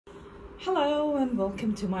Hello and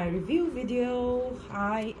welcome to my review video.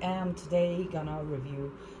 I am today gonna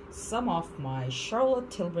review some of my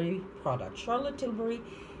Charlotte Tilbury product. Charlotte Tilbury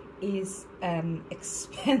is an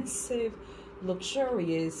expensive,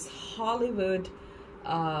 luxurious Hollywood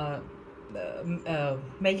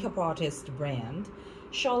makeup artist brand.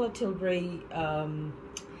 Charlotte Tilbury,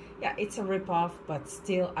 yeah, it's a ripoff, but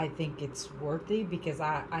still I think it's worthy because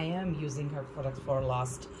I am using her products for the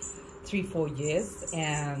last 3-4 years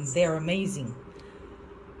and they're amazing.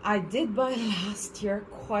 I did buy last year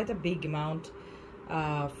quite a big amount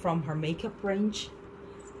from her makeup range,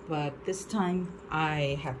 but this time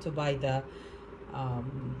I had to buy the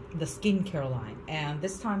skincare line, and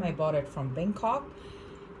this time I bought it from Bangkok.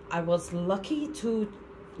 I was lucky to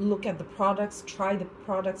look at the products, try the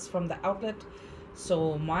products from the outlet.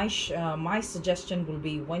 So my suggestion will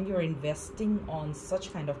be, when you're investing on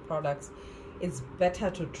such kind of products, it's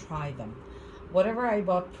better to try them. Whatever I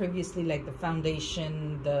bought previously, like the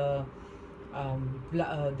foundation, the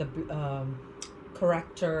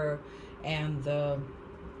corrector, and the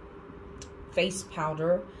face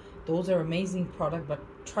powder, those are amazing products. But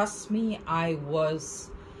trust me, I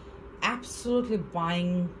was absolutely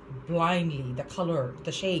buying blindly the color,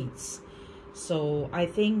 the shades. So I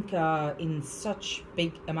think in such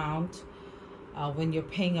big amount, when you're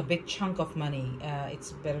paying a big chunk of money,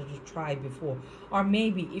 it's better to try before. Or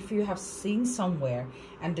maybe if you have seen somewhere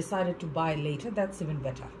and decided to buy later, that's even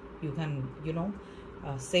better. You can,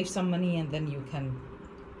 save some money, and then you can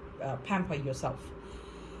pamper yourself.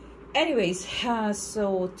 Anyways,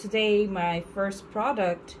 so today my first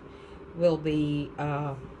product will be,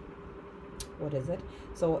 what is it?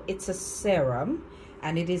 So it's a serum,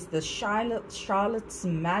 and it is the Charlotte's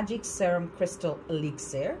Magic Serum Crystal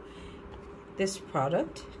Elixir. This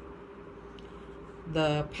product,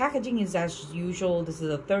 the packaging is as usual. This is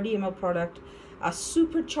a 30 ml product, a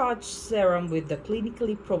supercharged serum with the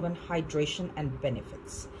clinically proven hydration and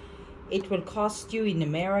benefits. It will cost you in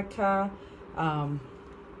America,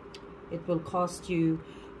 it will cost you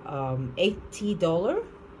 $80.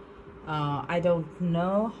 I don't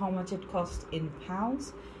know how much it costs in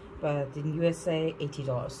pounds, but in USA,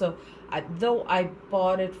 $80. So though I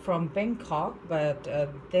bought it from Bangkok, but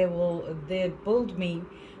they billed me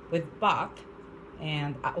with baht,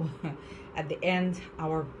 and at the end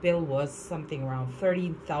our bill was something around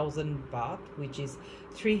 30,000 baht, which is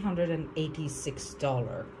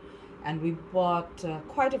 $386. And we bought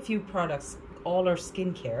quite a few products, all our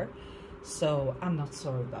skincare, so I'm not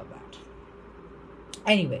sorry about that.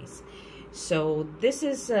 Anyways, so this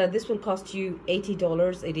will cost you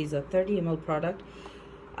 $80. It is a 30 ml product.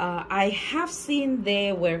 I have seen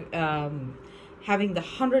they were having the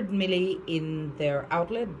 100 milli in their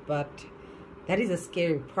outlet, but that is a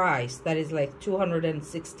scary price. That is like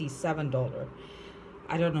 $267.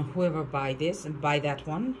 I don't know whoever buy this and buy that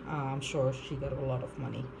one. I'm sure she got a lot of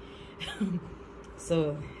money.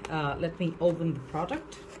 So let me open the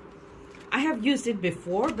product. I have used it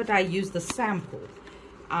before, but I used the sample.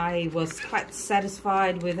 I was quite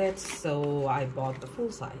satisfied with it, so I bought the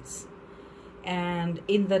full size. And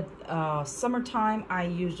in the summertime, I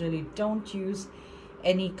usually don't use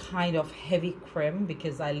any kind of heavy cream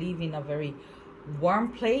because I live in a very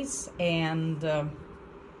warm place, and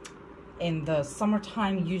in the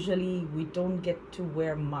summertime usually we don't get to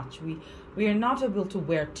wear much. We are not able to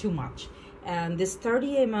wear too much, and this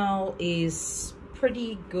 30 ml is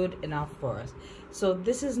pretty good enough for us. So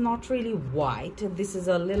this is not really white. This is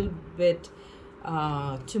a little bit,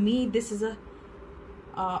 to me, this is a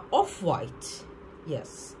off-white.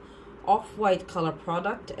 Yes, off-white color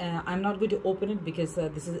product. I'm not going to open it because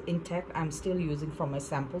this is intact. I'm still using from my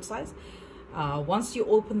sample size. Once you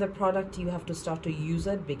open the product, you have to start to use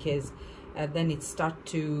it, because then it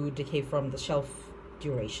starts to decay from the shelf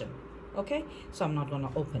duration. Okay, so I'm not going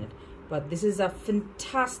to open it. But this is a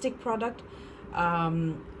fantastic product.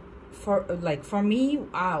 For me,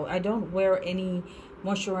 I don't wear any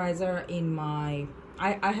moisturizer in my,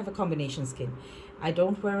 I have a combination skin. I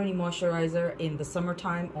don't wear any moisturizer in the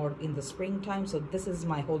summertime or in the springtime, so this is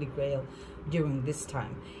my holy grail during this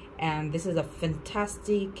time. And this is a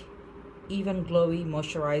fantastic, even glowy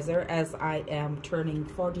moisturizer, as I am turning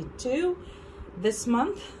 42 this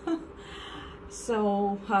month.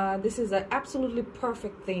 So this is an absolutely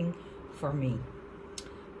perfect thing for me.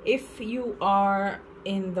 If you are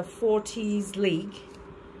in the 40s league,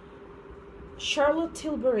 Charlotte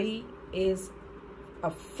Tilbury is a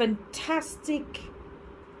fantastic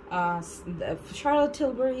Charlotte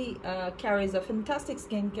Tilbury carries a fantastic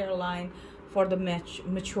skincare line for the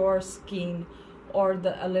mature skin or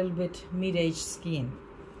a little bit mid-age skin.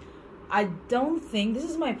 I don't think, this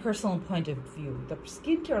is my personal point of view, the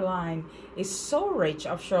skincare line is so rich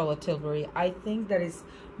of Charlotte Tilbury. I think that is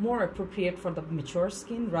more appropriate for the mature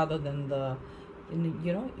skin rather than the,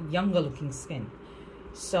 you know, younger looking skin.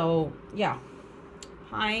 So yeah,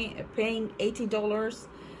 paying $80,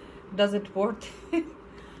 does it worth it?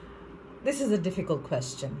 This is a difficult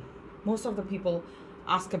question. Most of the people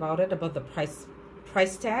ask about it, about the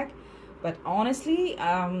price tag. But honestly,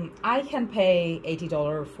 I can pay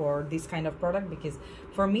 $80 for this kind of product because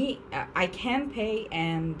for me, I can pay,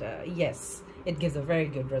 and yes, it gives a very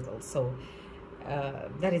good result. So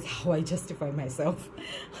that is how I justify myself.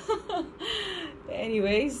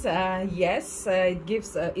 Anyways, yes, it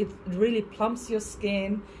gives, it really plumps your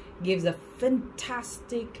skin, gives a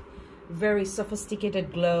fantastic, very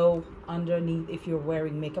sophisticated glow underneath if you're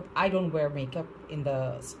wearing makeup. I don't wear makeup in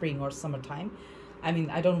the spring or summertime. I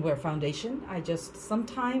mean, I don't wear foundation. I just,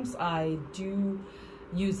 sometimes I do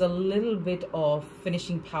use a little bit of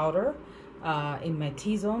finishing powder in my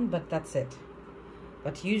T-zone, but that's it.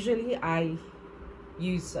 But usually I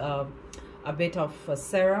use a bit of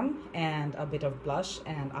serum and a bit of blush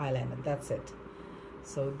and eyeliner. That's it.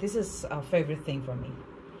 So this is a favorite thing for me.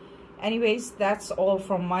 Anyways, that's all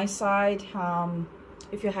from my side.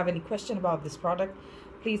 If you have any question about this product,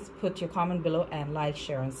 please put your comment below and like,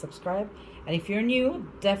 share, and subscribe. And if you're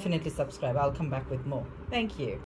new, definitely subscribe. I'll come back with more. Thank you.